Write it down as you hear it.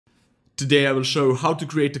Today I will show you how to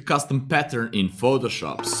create a custom pattern in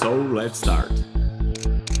Photoshop, so let's start.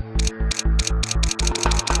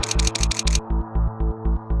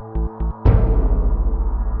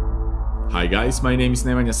 Hi guys, my name is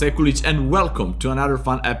Nemanja Sekulic and welcome to another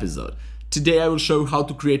fun episode. Today I will show you how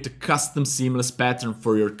to create a custom seamless pattern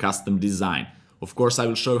for your custom design. Of course I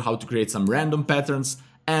will show you how to create some random patterns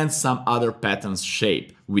and some other patterns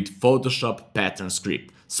shape with Photoshop pattern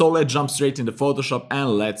script. So let's jump straight into Photoshop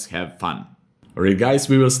and let's have fun. Alright guys,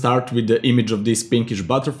 we will start with the image of this pinkish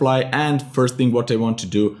butterfly, and first thing what I want to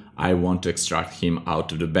do, I want to extract him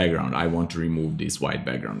out of the background. I want to remove this white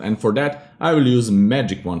background, and for that I will use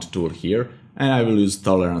magic wand tool here, and I will use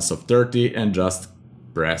tolerance of 30 and just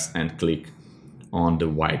press and click on the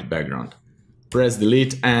white background. Press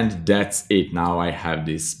delete and that's it. Now I have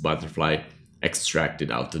this butterfly extracted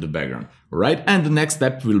out of the background. Right, and the next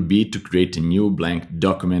step will be to create a new blank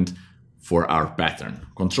document for our pattern.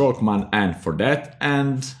 Control Command N for that,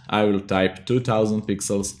 and I will type 2000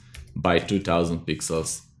 pixels by 2000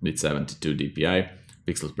 pixels with 72 dpi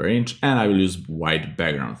pixels per inch, and I will use white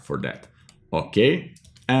background for that. Okay,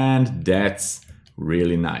 and that's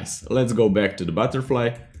really nice. Let's go back to the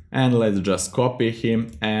butterfly and let's just copy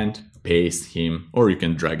him and paste him, or you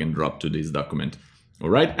can drag and drop to this document.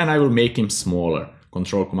 Alright, and I will make him smaller.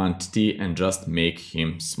 Control Command T and just make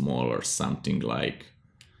him smaller, something like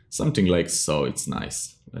so. It's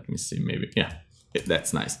nice. Let me see, maybe, yeah,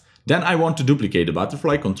 that's nice. Then I want to duplicate the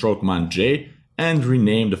butterfly, Control Command J, and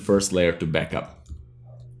rename the first layer to backup.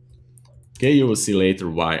 Okay, you will see later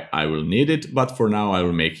why I will need it, but for now I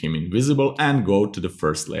will make him invisible and go to the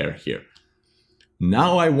first layer here.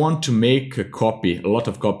 Now I want to make a lot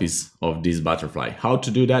of copies of this butterfly. How to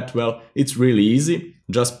do that? Well, it's really easy.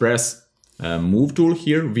 Just press Move tool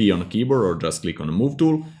here, V on the keyboard, or just click on the Move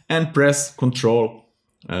tool and press Alt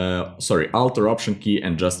or Option key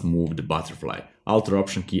and just move the butterfly. Alt or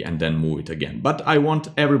Option key and then move it again. But I want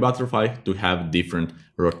every butterfly to have different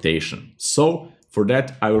rotation. So for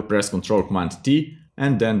that I will press Control Command T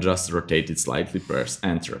and then just rotate it slightly, press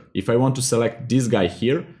Enter. If I want to select this guy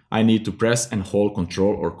here, I need to press and hold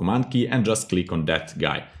Control or Command key and just click on that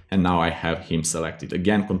guy. And now I have him selected.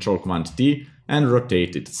 Again, Control Command T and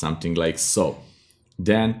rotate it, something like so.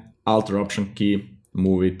 Then Alt or Option key,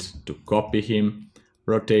 move it to copy him,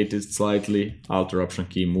 rotate it slightly, Alt or Option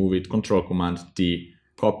key, move it, Control Command T,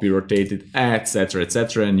 copy, rotate it, etc,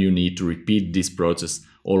 etc. And you need to repeat this process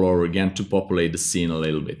all over again to populate the scene a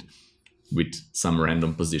little bit with some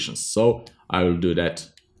random positions. So I will do that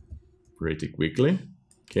pretty quickly.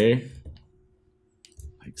 Okay,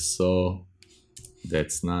 like so.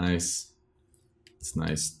 That's nice. It's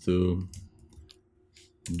nice too.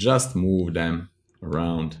 Just move them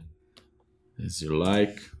around as you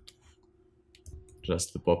like,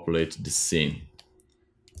 just to populate the scene,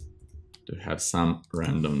 to have some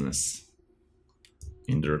randomness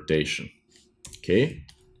in the rotation. Okay,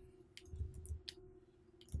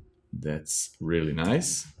 that's really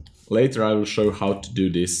nice. Later I will show you how to do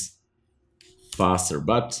this faster,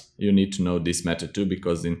 but you need to know this method too,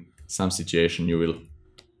 because in some situation you will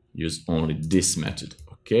use only this method.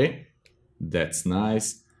 Okay, that's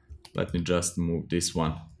nice. Let me just move this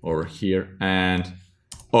one over here, and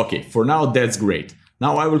okay, for now that's great.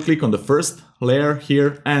 Now I will click on the first layer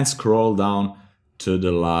here and scroll down to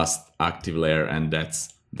the last active layer, and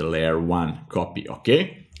that's the layer 1 copy.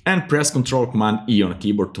 Okay, and press Control Command E on the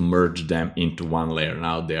keyboard to merge them into one layer.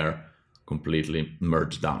 Now they are completely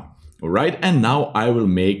merged down. Alright, and now I will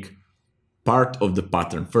make part of the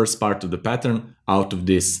pattern, first part of the pattern out of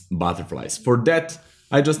these butterflies. For that,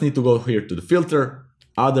 I just need to go here to the filter,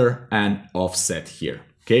 other, and offset here.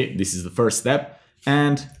 Okay, this is the first step,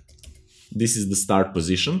 and this is the start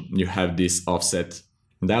position. You have this offset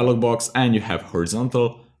dialog box, and you have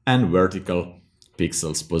horizontal and vertical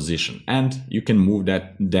pixels position, and you can move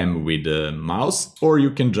them with the mouse, or you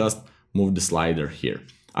can just move the slider here.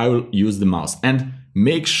 I will use the mouse, and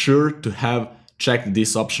make sure to have checked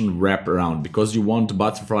this option wrap around, because you want the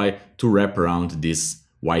butterfly to wrap around this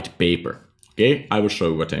white paper. Okay, I will show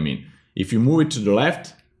you what I mean. If you move it to the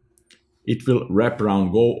left, it will wrap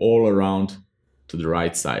around, go all around to the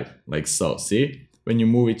right side, like so. See, when you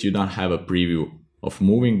move it, you don't have a preview of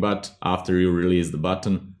moving, but after you release the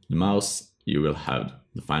button, the mouse, you will have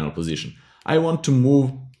the final position. I want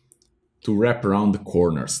to wrap around the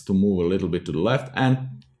corners, to move a little bit to the left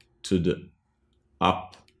and to the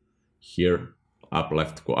up here, upper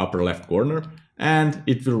left corner, and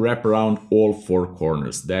it will wrap around all 4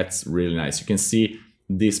 corners. That's really nice. You can see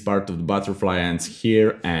this part of the butterfly ends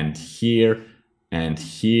here and here and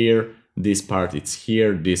here. This part it's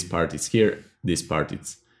here, this part is here, this part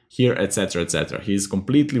it's here, etc, etc. He's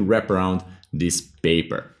completely wrap around this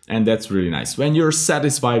paper, and that's really nice. When you're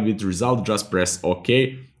satisfied with the result, just press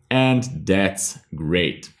OK, and that's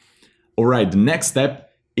great. Alright, the next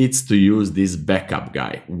step is to use this backup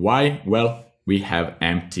guy. Why? Well, we have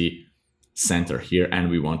empty center here and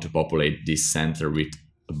we want to populate this center with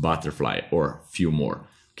a butterfly or few more.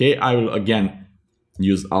 Okay, I will again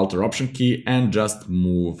use Alt or Option key and just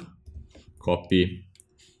move, copy,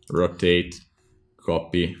 rotate,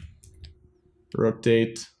 copy,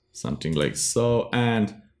 rotate, something like so,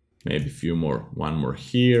 and maybe a few more, one more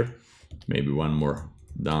here, maybe one more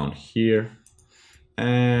down here,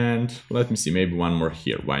 and let me see, maybe one more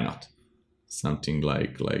here, why not? Something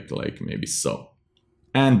like maybe so.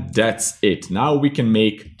 And that's it. Now we can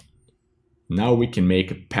make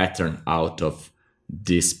a pattern out of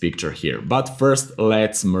this picture here. But first,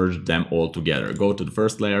 let's merge them all together. Go to the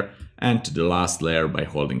first layer and to the last layer by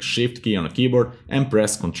holding Shift key on a keyboard and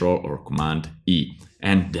press Ctrl or Command E.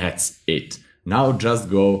 And that's it. Now just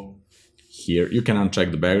go here. You can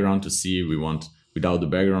uncheck the background to see we want without the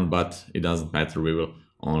background, but it doesn't matter. We will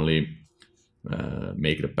only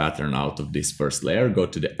make the pattern out of this first layer. Go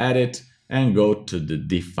to the Edit and go to the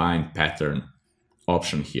Define Pattern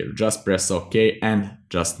option here. Just press OK and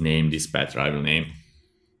just name this pattern. I will name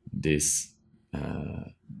this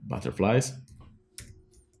butterflies.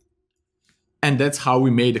 And that's how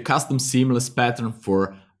we made a custom seamless pattern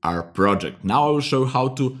for our project. Now I will show how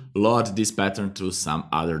to load this pattern to some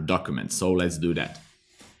other document. So let's do that.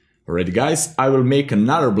 Alright guys, I will make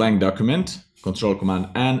another blank document, Control Command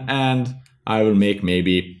N, and I will make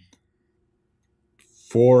maybe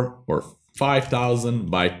 4 or 5000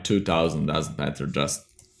 by 2000, doesn't matter, just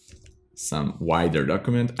some wider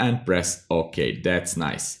document, and press OK. That's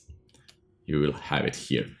nice. You will have it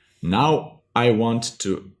here. Now I want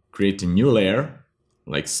to create a new layer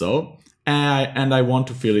like so, and I want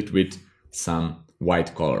to fill it with some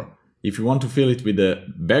white color. If you want to fill it with the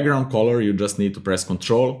background color, you just need to press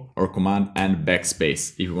Ctrl or Command and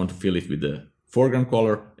backspace. If you want to fill it with the foreground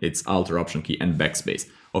color, it's Alt or Option key and backspace.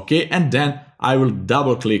 Okay, and then I will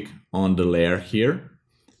double click on the layer here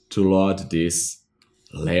to load this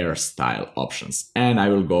layer style options. And I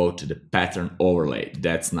will go to the pattern overlay.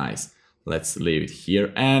 That's nice. Let's leave it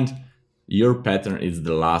here. And your pattern is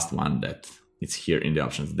the last one that is here in the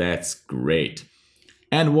options. That's great.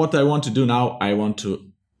 And what I want to do now, I want to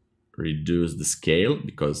reduce the scale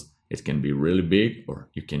because it can be really big, or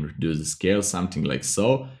you can reduce the scale, something like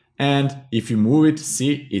so. And if you move it,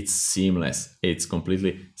 see, it's seamless. It's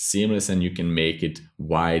completely seamless and you can make it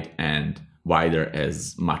wide and wider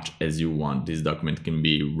as much as you want. This document can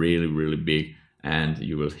be really, really big and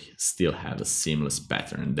you will still have a seamless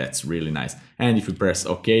pattern, and that's really nice. And if you press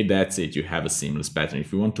OK, that's it, you have a seamless pattern.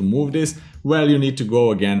 If you want to move this, well, you need to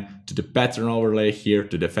go again to the pattern overlay here,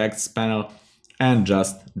 to the effects panel, and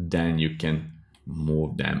just then you can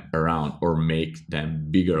move them around or make them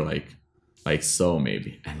bigger like so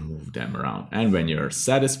maybe, and move them around. And when you're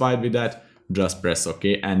satisfied with that, just press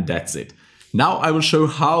OK, and that's it. Now I will show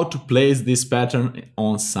how to place this pattern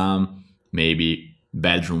on some maybe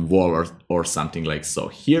bedroom wall or something like so.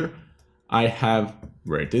 Here I have,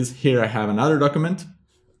 where it is, here I have another document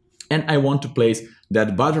and I want to place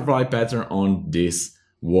that butterfly pattern on this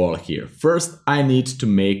wall here. First I need to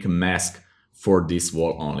make a mask for this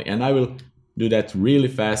wall only, and I will do that really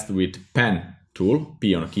fast with pen tool,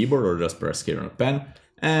 P on a keyboard, or just press here on a pen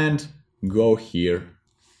and go here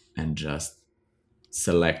and just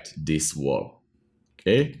select this wall.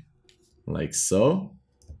 Okay, like so.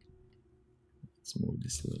 Let's move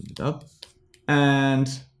this a little bit up and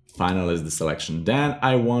finalize the selection. Then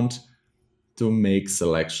I want to make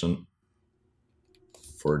selection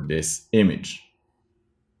for this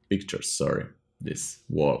picture, sorry, this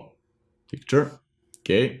wall picture.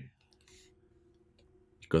 Okay,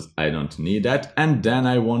 because I don't need that. And then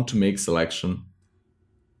I want to make selection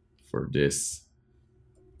for this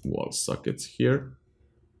wall sockets here,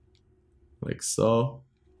 like so.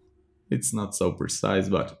 It's not so precise,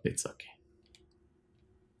 but it's okay.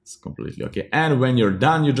 It's completely okay. And when you're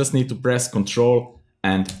done, you just need to press Ctrl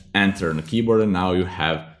and Enter on the keyboard, and now you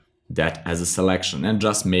have that as a selection. And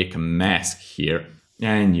just make a mask here,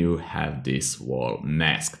 and you have this wall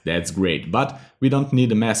mask. That's great, but we don't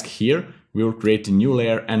need a mask here. We will create a new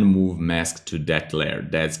layer and move mask to that layer.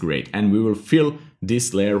 That's great. And we will fill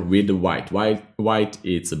this layer with the white. White,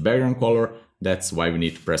 it's a background color. That's why we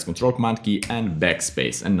need to press Ctrl Command key and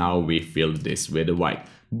backspace. And now we filled this with the white.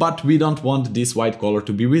 But we don't want this white color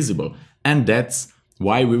to be visible. And that's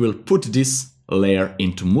why we will put this layer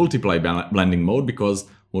into multiply blending mode, because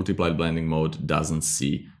multiply blending mode doesn't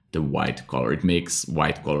see the white color. It makes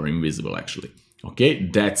white color invisible actually. Okay,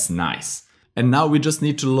 that's nice. And now we just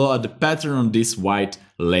need to load the pattern on this white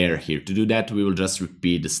layer here. To do that, we will just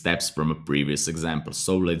repeat the steps from a previous example.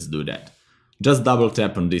 So let's do that. Just double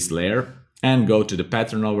tap on this layer and go to the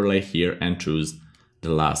pattern overlay here and choose the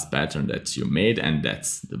last pattern that you made, and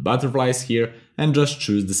that's the butterflies here, and just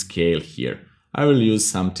choose the scale here. I will use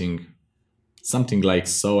something like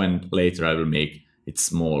so, and later I will make it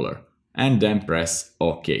smaller, and then press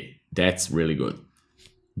OK. That's really good.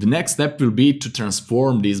 The next step will be to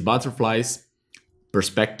transform these butterflies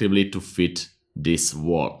perspectively to fit this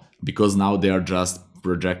wall, because now they are just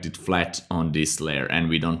projected flat on this layer and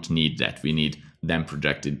we don't need that. We need them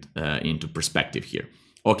projected into perspective here.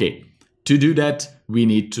 Okay, to do that we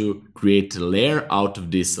need to create a layer out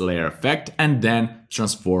of this layer effect and then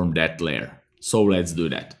transform that layer. So let's do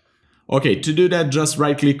that. Okay, to do that, just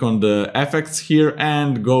right click on the effects here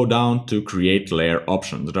and go down to create layer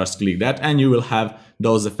options. Just click that and you will have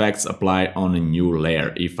those effects applied on a new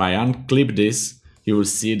layer. If I unclip this, you will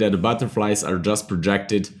see that the butterflies are just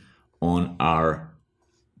projected on our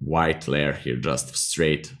white layer here, just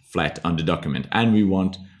straight flat on the document, and we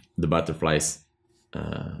want the butterflies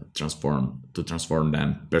transform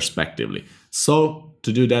them perspectively. So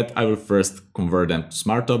to do that, I will first convert them to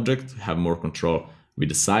smart object, have more control with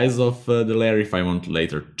the size of the layer if I want to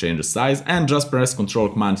later change the size, and just press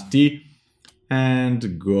Ctrl Command T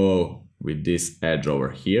and go with this edge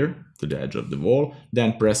over here to the edge of the wall,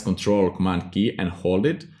 then press Ctrl Command key and hold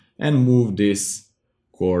it and move this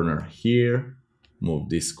corner here, move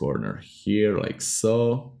this corner here like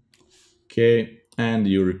so. Okay, and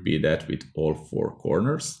you repeat that with all four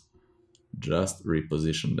corners. Just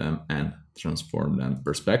reposition them and transform them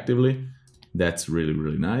perspectively. That's really,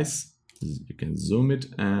 really nice. You can zoom it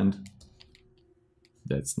and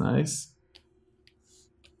that's nice.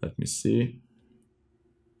 Let me see.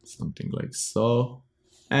 Something like so.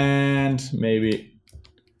 And maybe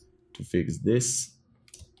to fix this.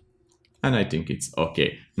 And I think it's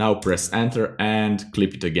okay. Now press enter and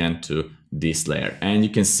clip it again to this layer. And you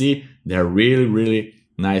can see they're really, really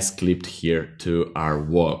nice clipped here to our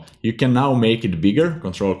wall. You can now make it bigger,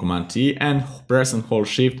 Control Command T, and press and hold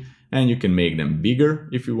Shift, and you can make them bigger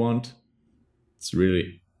if you want. It's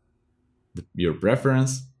really your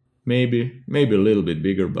preference. Maybe a little bit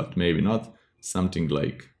bigger, but maybe not. Something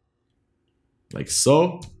like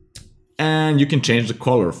so. And you can change the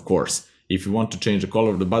color, of course. If you want to change the color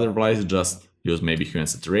of the butterflies, just use maybe hue and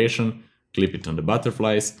saturation, clip it on the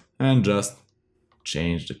butterflies, and just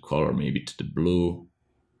change the color maybe to the blue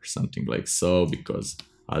or something like so, because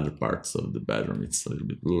other parts of the background it's a little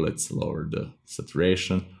bit blue. Let's lower the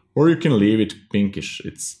saturation, or you can leave it pinkish.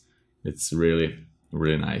 It's really,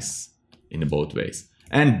 really nice in both ways.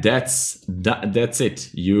 And that's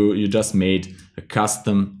it. You just made a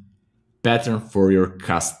custom pattern for your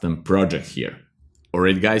custom project here.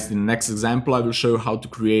 Alright guys, in the next example I will show you how to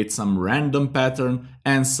create some random pattern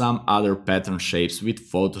and some other pattern shapes with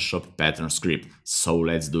Photoshop pattern script. So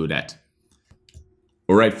let's do that.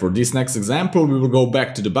 Alright, for this next example we will go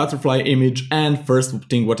back to the butterfly image, and first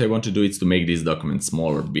thing what I want to do is to make this document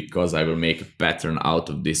smaller, because I will make a pattern out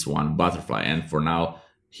of this one butterfly and for now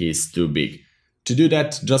he's too big. To do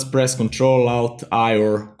that, just press Ctrl Alt I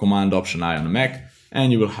or Command Option I on a Mac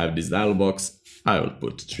and you will have this dialog box. I will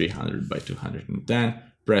put 300 by 210,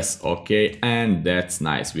 press OK, and that's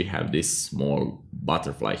nice. We have this small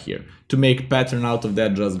butterfly here. To make a pattern out of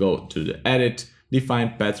that, just go to the Edit,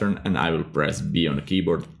 Define Pattern, and I will press B on the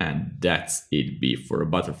keyboard, and that's it, B for a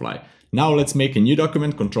butterfly. Now let's make a new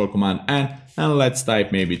document, Control Command N, and let's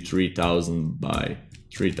type maybe 3000 by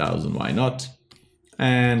 3000, why not?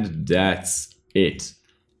 And that's it.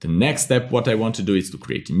 The next step, what I want to do is to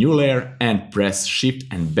create a new layer and press Shift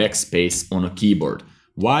and Backspace on a keyboard.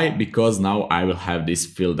 Why? Because now I will have this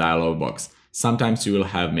fill dialog box. Sometimes you will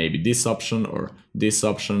have maybe this option or this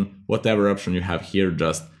option, whatever option you have here,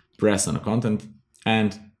 just press on a content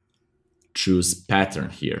and choose pattern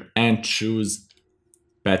here and choose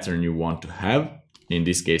pattern you want to have. In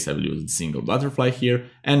this case, I will use the single butterfly here,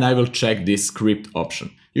 and I will check this script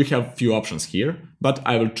option. You have a few options here, but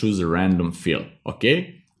I will choose a random fill,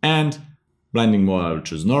 okay? And blending mode, I will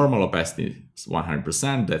choose normal, opacity is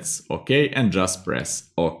 100%, that's okay, and just press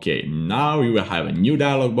OK. Now you will have a new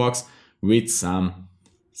dialog box with some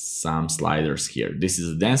sliders here. This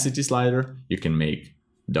is a density slider. You can make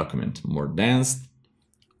document more dense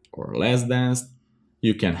or less dense.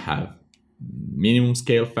 You can have minimum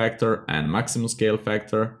scale factor and maximum scale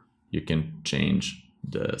factor. You can change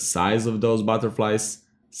the size of those butterflies.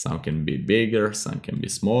 Some can be bigger, some can be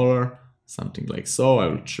smaller. Something like so. I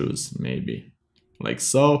will choose maybe like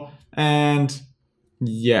so. And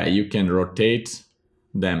yeah, you can rotate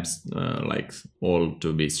them like all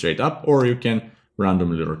to be straight up, or you can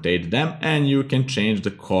randomly rotate them and you can change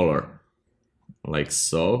the color like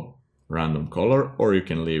so, random color, or you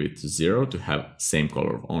can leave it to 0 to have same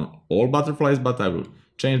color on all butterflies, but I will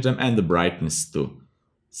change them, and the brightness to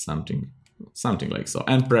something like so,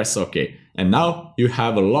 and press OK. And now you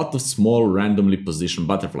have a lot of small randomly positioned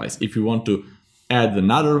butterflies. If you want to add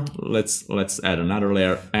another, let's add another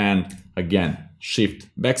layer, and again shift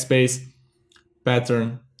backspace,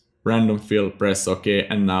 pattern, random fill, press OK,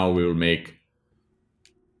 and now we will make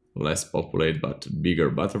less populate but bigger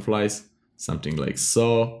butterflies, something like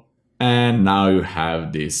so. And now you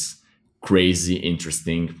have this crazy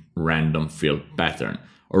interesting random fill pattern.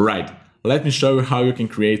 Alright, let me show you how you can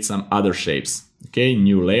create some other shapes. Okay,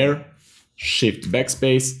 new layer, shift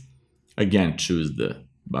backspace, again choose the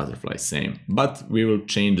butterfly same, but we will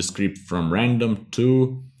change the script from random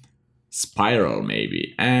to spiral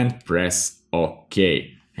maybe, and press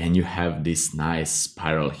OK. And you have this nice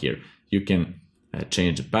spiral here. You can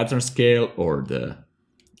change the pattern scale or the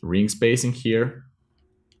ring spacing here.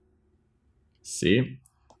 See?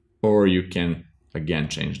 Or you can again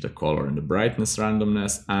change the color and the brightness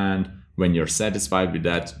randomness, and when you're satisfied with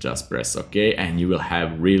that, just press OK, and you will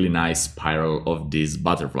have really nice spiral of these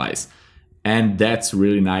butterflies. And that's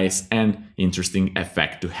really nice and interesting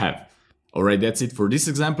effect to have. Alright, that's it for this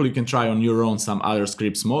example. You can try on your own some other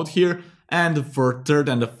scripts mode here. And for third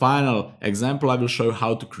and the final example, I will show you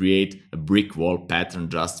how to create a brick wall pattern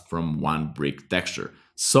just from one brick texture.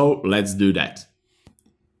 So let's do that.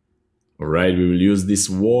 Alright, we will use this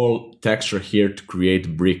wall texture here to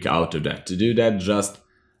create brick out of that. To do that,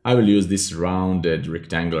 I will use this rounded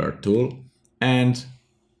rectangular tool, and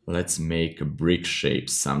let's make a brick shape,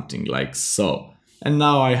 something like so. And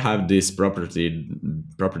now I have this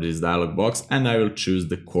properties dialog box, and I will choose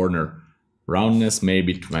the corner roundness,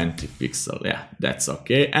 maybe 20 pixel. Yeah, that's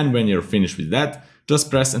okay. And when you're finished with that,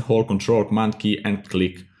 just press and hold Ctrl Command key and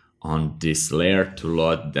click on this layer to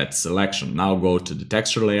load that selection. Now go to the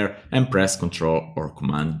texture layer and press Ctrl or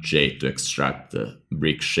Command J to extract the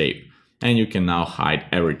brick shape. And you can now hide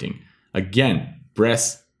everything. Again,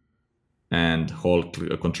 press and hold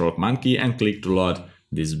Ctrl Command key and click to load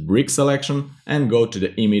this brick selection, and go to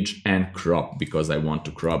the image and crop, because I want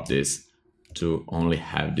to crop this to only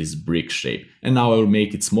have this brick shape. And now I will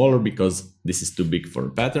make it smaller because this is too big for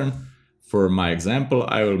a pattern. For my example,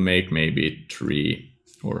 I will make maybe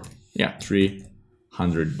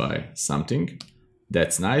 300 by something.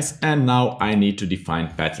 That's nice. And now I need to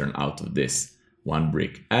define pattern out of this. One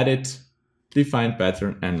brick, edit, define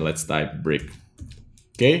pattern, and let's type brick.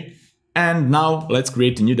 Okay. And now let's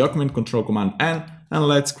create a new document, Ctrl Command N, and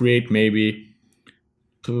let's create maybe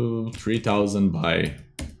 3000 by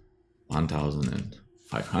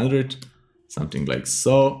 1500, something like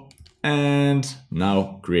so. And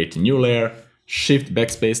now create a new layer, shift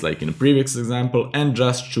backspace like in the previous example, and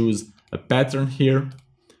just choose a pattern here.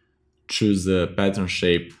 Choose the pattern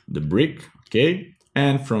shape, the brick, okay.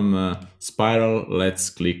 And from spiral, let's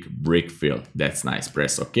click brick fill. That's nice,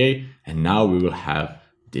 press OK. And now we will have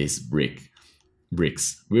this bricks.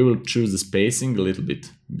 We will choose the spacing a little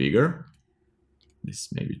bit bigger. This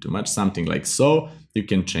may be too much, something like so. You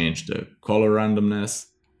can change the color randomness,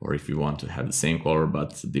 or if you want to have the same color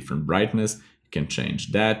but different brightness, you can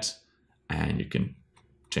change that. And you can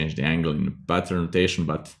change the angle in the pattern rotation,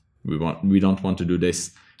 but we don't want to do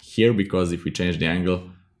this here, because if we change the angle,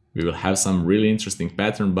 we will have some really interesting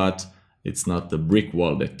pattern, but it's not the brick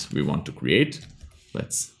wall that we want to create.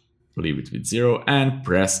 Let's leave it with 0 and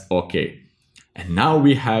press OK. And now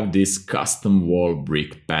we have this custom wall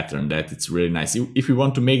brick pattern that it's really nice. If we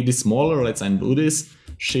want to make this smaller, let's undo this,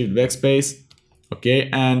 shift backspace, okay,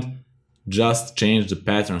 and just change the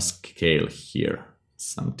pattern scale here.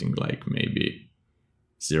 Something like maybe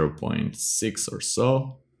 0.6 or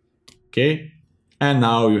so, okay. And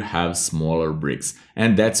now you have smaller bricks,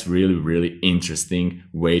 and that's really interesting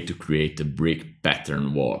way to create a brick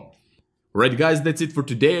pattern wall. Alright guys, that's it for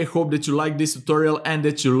today. I hope that you liked this tutorial and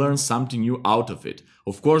that you learned something new out of it.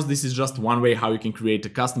 Of course, this is just one way how you can create a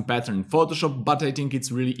custom pattern in Photoshop, but I think it's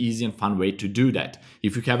really easy and fun way to do that.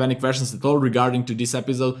 If you have any questions at all regarding to this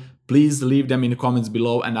episode, please leave them in the comments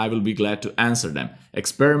below and I will be glad to answer them.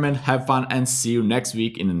 Experiment, have fun, and see you next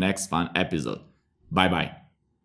week in the next fun episode. Bye bye.